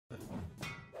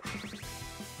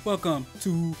Welcome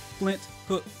to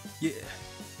Flinthook, yeah.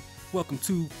 Welcome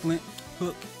to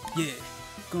Flinthook, yeah.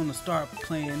 Gonna start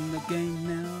playing the game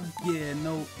now, yeah.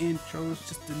 No intros,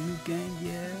 just a new game,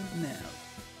 yeah. Now,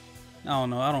 I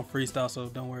don't know, I don't freestyle, so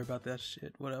don't worry about that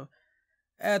shit, whatever.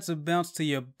 Adds a bounce to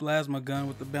your plasma gun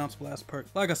with the bounce blast perk.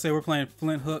 Like I said, we're playing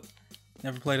Flinthook.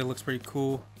 Never played it, looks pretty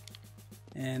cool.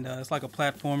 And it's like a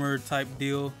platformer type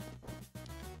deal.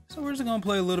 So we're just gonna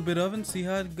play a little bit of it and see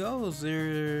how it goes.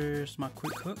 There's my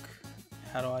quick hook.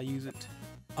 How do I use it?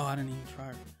 Oh, I didn't even try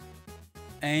it.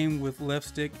 Aim with left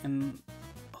stick and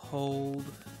hold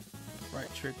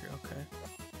right trigger, okay.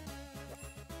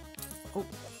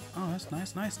 Oh, that's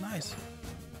nice.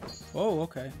 Oh,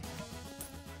 okay.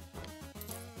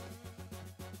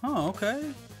 Oh,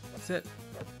 okay. Set.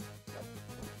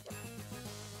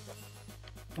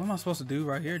 What am I supposed to do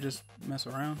right here? Just mess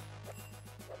around?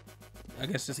 I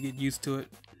guess just get used to it.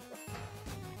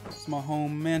 It's my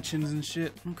home mansions and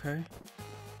shit. Okay.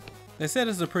 They said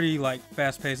it's a pretty like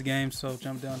fast-paced game, so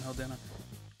jump down, hold down.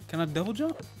 Can I double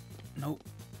jump? Nope.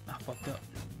 I fucked up.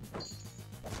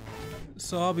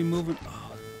 So I'll be moving.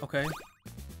 Oh, okay.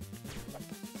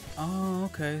 Oh,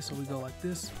 okay. So we go like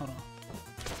this. Hold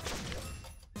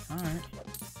on. Alright.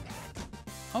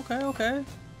 Okay.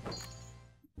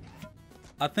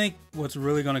 I think what's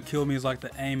really gonna kill me is like the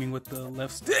aiming with the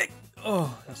left stick.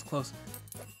 Oh, that's close.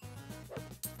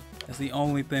 That's the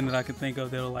only thing that I can think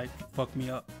of that'll like fuck me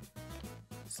up.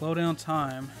 Slow down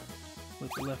time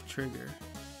with the left trigger.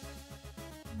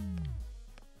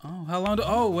 Oh, how long do?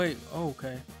 Oh, wait. Oh,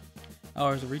 okay. Oh,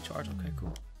 there's a recharge. Okay,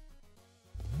 cool.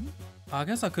 I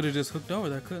guess I could have just hooked over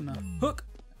there, couldn't I? Hook.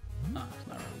 Nah, it's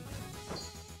not really.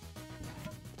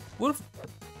 What if?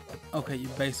 Okay,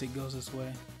 your basic goes this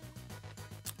way.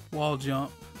 Wall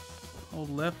jump. Hold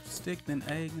left stick, then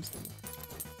A against.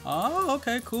 Oh,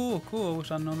 okay, cool. I wish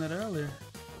I'd known that earlier.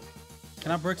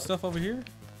 Can I break stuff over here?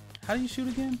 How do you shoot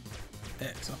again?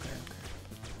 X. Okay.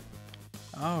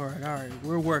 All right.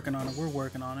 We're working on it.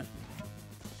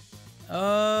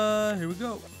 Here we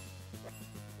go.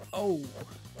 Oh,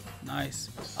 nice.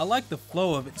 I like the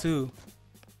flow of it too.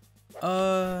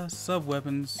 Sub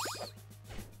weapons.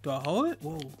 Do I hold it?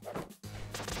 Whoa.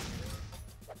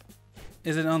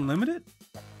 Is it unlimited?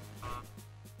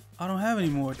 I don't have any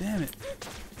more, damn it.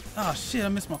 Oh shit, I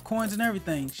missed my coins and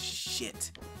everything.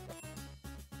 Shit.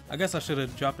 I guess I should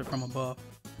have dropped it from above.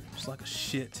 Just like a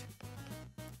shit.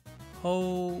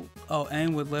 Hold, oh,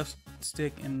 aim with left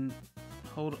stick and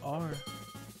hold R.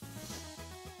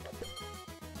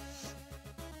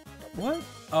 What?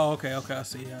 Oh, okay, I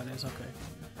see how it is, okay.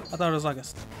 I thought it was like a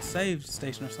save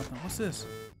station or something. What's this?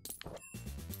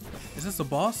 Is this a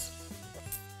boss?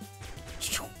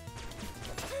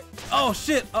 Oh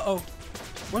shit! Uh-oh.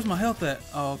 Where's my health at?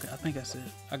 Oh, okay. I think that's it.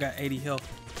 I got 80 health.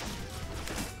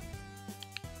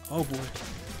 Oh boy.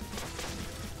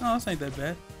 Oh, this ain't that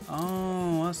bad.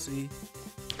 Oh, I see.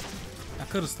 I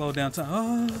could have slowed down time.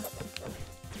 Oh.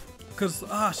 Cause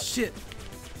shit.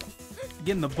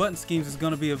 Getting the button schemes is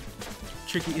gonna be a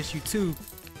tricky issue too.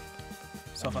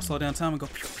 So if I slow down time and go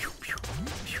pew pew pew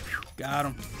pew pew, got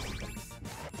him.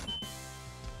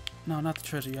 No, not the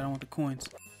treasure. I don't want the coins.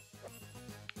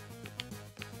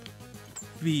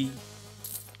 B.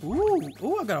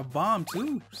 Ooh, I got a bomb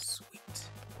too. Sweet.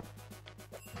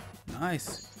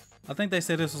 Nice. I think they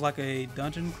said this was like a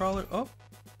dungeon crawler. Oh.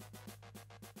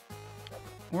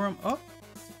 Where am I? Oh.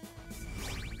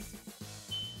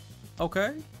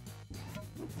 Okay.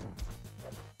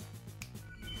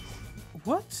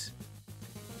 What?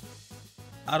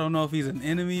 I don't know if he's an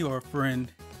enemy or a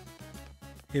friend.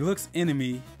 He looks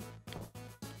enemy.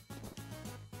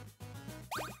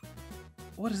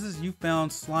 What is this? You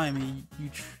found slimy.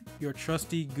 Your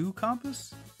trusty goo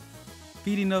compass?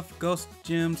 Feed enough ghost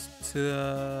gems to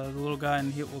the little guy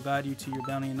and it will guide you to your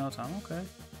bounty in no time. Okay.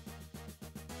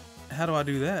 How do I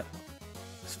do that?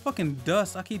 It's fucking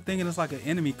dust. I keep thinking it's like an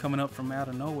enemy coming up from out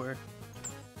of nowhere.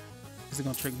 Is it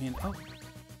gonna trick me in? Oh.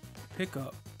 Pick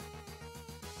up.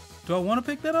 Do I want to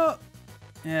pick that up?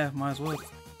 Yeah, might as well.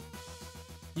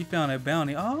 You found a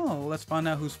bounty. Oh, let's find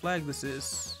out whose flag this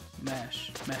is.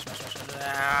 Mash.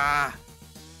 Ah!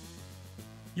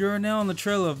 You're now on the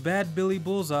trail of Bad Billy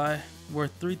Bullseye,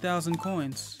 worth 3,000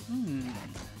 coins.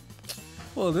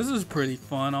 Well, this is pretty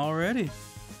fun already.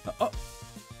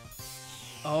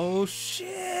 Oh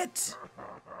shit!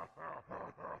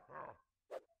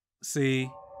 See?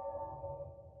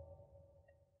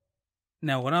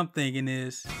 Now what I'm thinking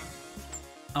is,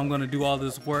 I'm gonna do all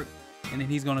this work, and then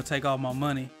he's gonna take all my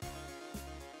money.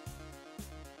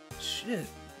 Shit.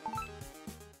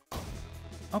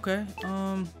 Okay,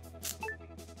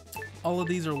 all of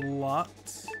these are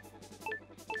locked.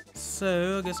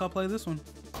 So I guess I'll play this one.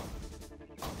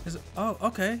 Is it, oh,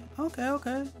 okay. I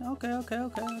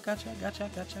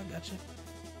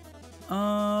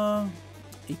gotcha.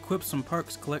 Equip some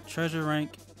perks, collect treasure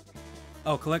rank.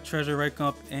 Oh, collect treasure, rank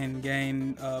up, and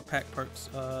gain pack perks.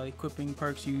 Equipping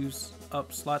perks use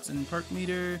up slots in perk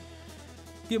meter.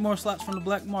 Get more slots from the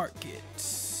black market.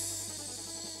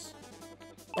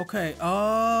 Okay.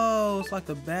 Oh, it's like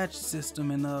the badge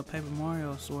system in Paper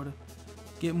Mario, sort of.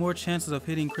 Get more chances of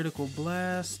hitting critical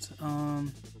blast.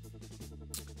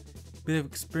 Bit of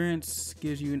experience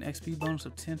gives you an XP bonus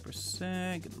of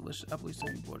 10%. Get delicious apples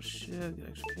time you board a ship. Get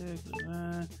extra kick.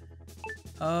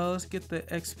 Let's get the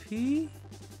XP.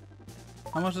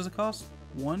 How much does it cost?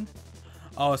 1?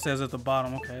 Oh, it says at the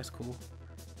bottom. Okay, that's cool.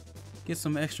 Get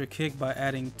some extra kick by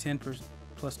adding 10%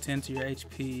 plus 10 to your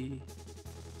HP.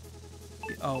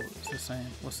 Oh, it's the same.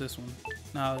 What's this one?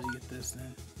 Now you get this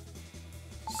then.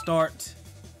 Start.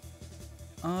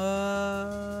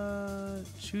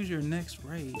 Choose your next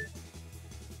raid.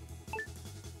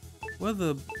 What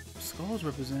do the skulls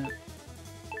represent?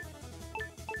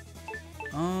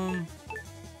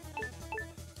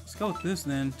 Let's go with this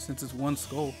then, since it's one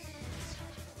skull.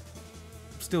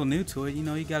 I'm still new to it, you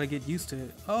know, you gotta get used to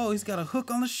it. Oh, he's got a hook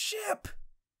on the ship!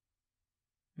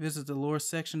 Visit the lore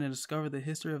section and discover the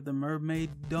history of the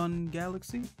Mermaid Dun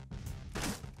Galaxy.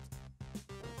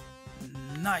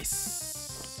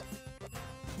 Nice!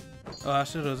 Oh, I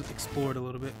should have explored a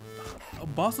little bit. Oh,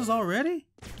 bosses already?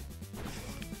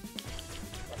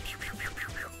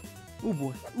 Oh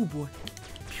boy, oh boy.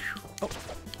 Oh,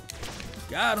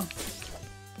 got him.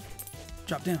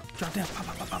 Drop down, pop,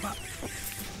 pop, pop, pop.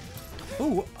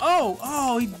 Ooh,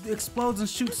 oh, he explodes and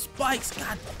shoots spikes.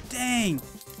 God dang.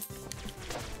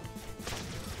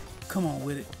 Come on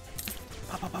with it.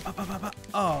 Pop, pop, pop, pop, pop, pop.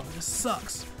 Oh, this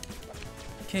sucks.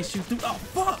 Can't shoot through. Oh,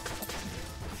 fuck.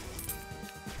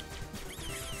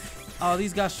 Oh,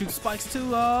 these guys shoot spikes too.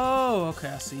 Oh, okay,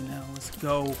 I see now. Let's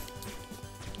go.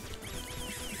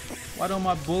 Why don't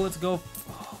my bullets go?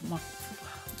 Oh,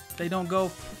 they don't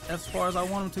go as far as I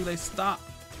want them to. They stop.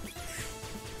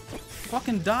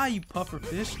 Fucking die, you puffer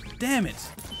fish. Damn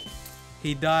it.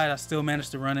 He died. I still managed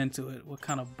to run into it. What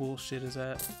kind of bullshit is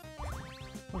that?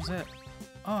 What's that?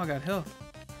 Oh, I got health.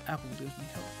 Apple gives me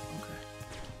health. Okay.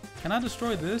 Can I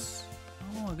destroy this?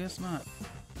 Oh, I guess not.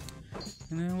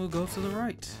 And then we'll go to the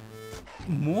right.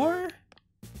 More?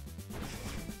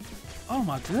 Oh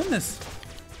my goodness.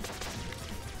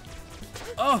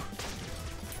 Oh,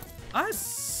 I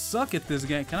suck at this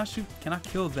game. Can I shoot? Can I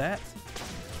kill that?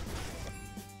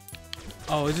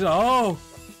 Oh, it's just, oh.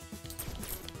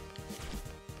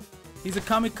 He's a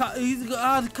kamikaze. He's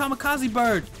a kamikaze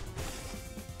bird.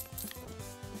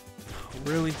 Oh,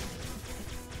 really?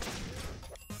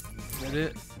 Is that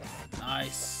it?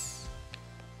 Nice.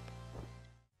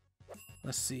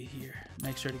 Let's see here.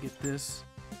 Make sure to get this.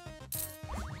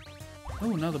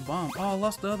 Oh, another bomb. Oh, I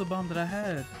lost the other bomb that I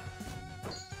had.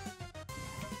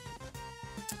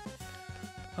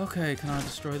 Okay, can I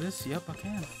destroy this? Yep, I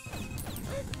can.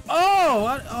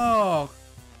 Oh!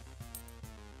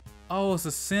 Oh, it's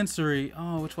a sensory.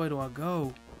 Oh, which way do I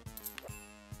go?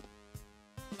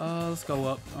 Let's go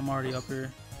up. I'm already up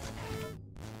here.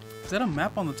 Is that a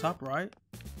map on the top right?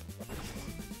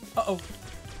 Uh-oh.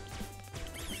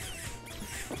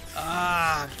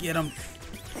 Ah, get him.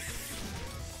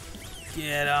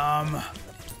 Get him.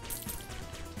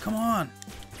 Come on.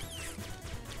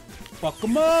 Fuck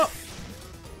him up.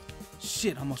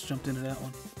 Shit, I almost jumped into that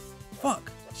one.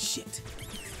 Fuck. Shit.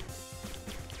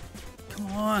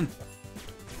 Come on.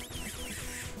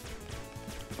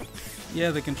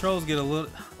 Yeah, the controls get a little...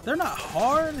 They're not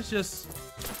hard. It's just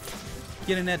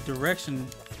getting that direction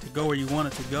to go where you want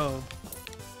it to go.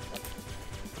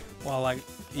 While, like,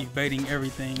 evading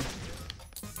everything.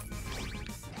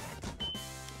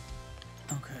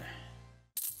 Okay.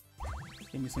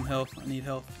 Give me some health. I need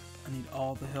health. I need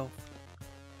all the health.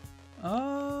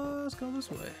 Let's go this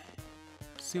way.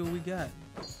 See what we got.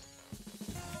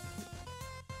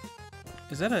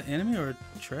 Is that an enemy or a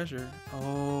treasure?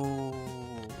 Oh.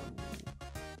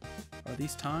 Are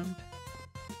these timed?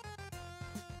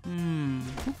 No!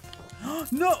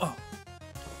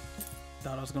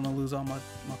 Thought I was gonna lose all my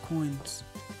coins.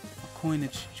 My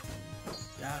coinage.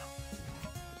 Got him.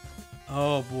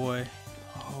 Oh boy.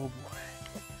 Oh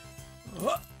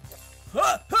boy.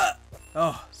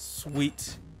 Oh,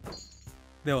 sweet.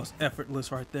 That was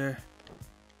effortless right there.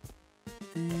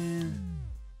 And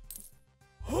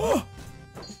oh,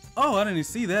 I didn't even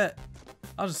see that.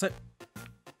 I'll just say,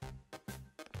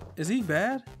 is he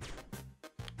bad?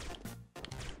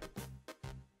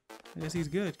 I guess he's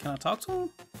good. Can I talk to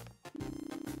him?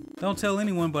 Don't tell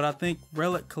anyone, but I think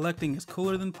relic collecting is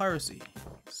cooler than piracy.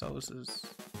 So this is...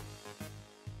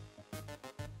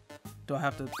 Do I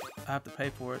have to pay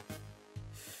for it?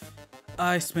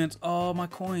 I spent all my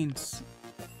coins.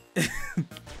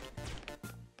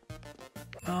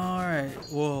 Alright,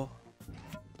 well,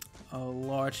 a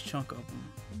large chunk of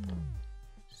them.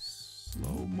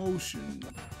 Slow motion.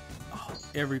 Oh,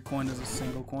 every coin is a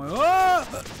single coin.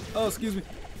 Oh! Oh, excuse me.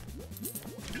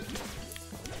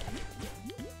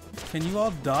 Can you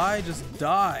all die? Just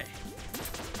die.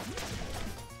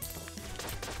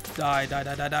 Die, die,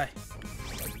 die, die, die.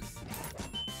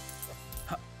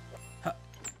 Ha, ha.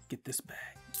 Get this bag.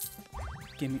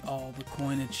 Give me all the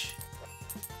coinage.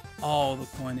 All the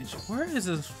coinage. Where is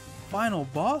this final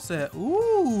boss at?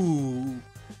 Ooh.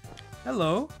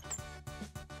 Hello.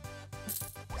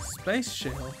 Space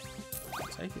shell.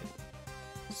 Take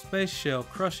it. Space shell.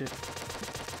 Crush it.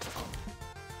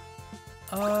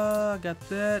 Got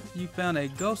that. You found a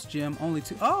ghost gem. Only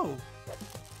two. Oh!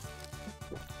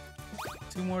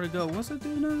 2 more to go. What's it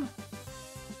do now?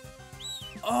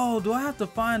 Oh, do I have to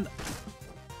find...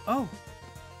 Oh.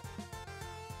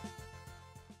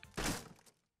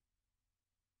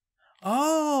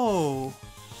 Oh!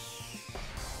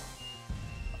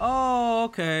 Oh,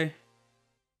 okay.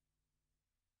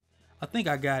 I think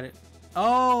I got it.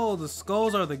 Oh, the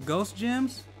skulls are the ghost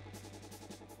gems?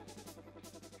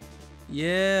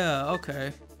 Yeah,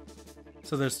 okay.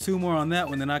 So there's 2 more on that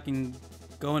one, then I can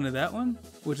go into that one,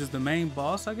 which is the main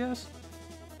boss, I guess?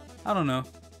 I don't know.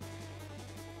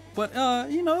 But,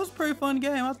 you know, it's a pretty fun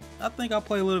game. I think I'll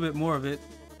play a little bit more of it.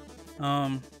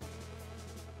 Yeah,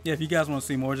 if you guys want to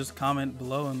see more, just comment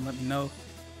below and let me know.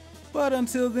 But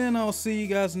until then, I'll see you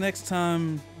guys next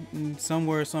time,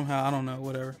 somewhere, somehow. I don't know,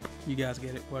 whatever. You guys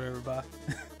get it, whatever, bye.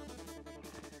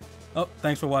 Oh,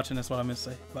 thanks for watching. That's what I meant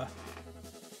to say. Bye.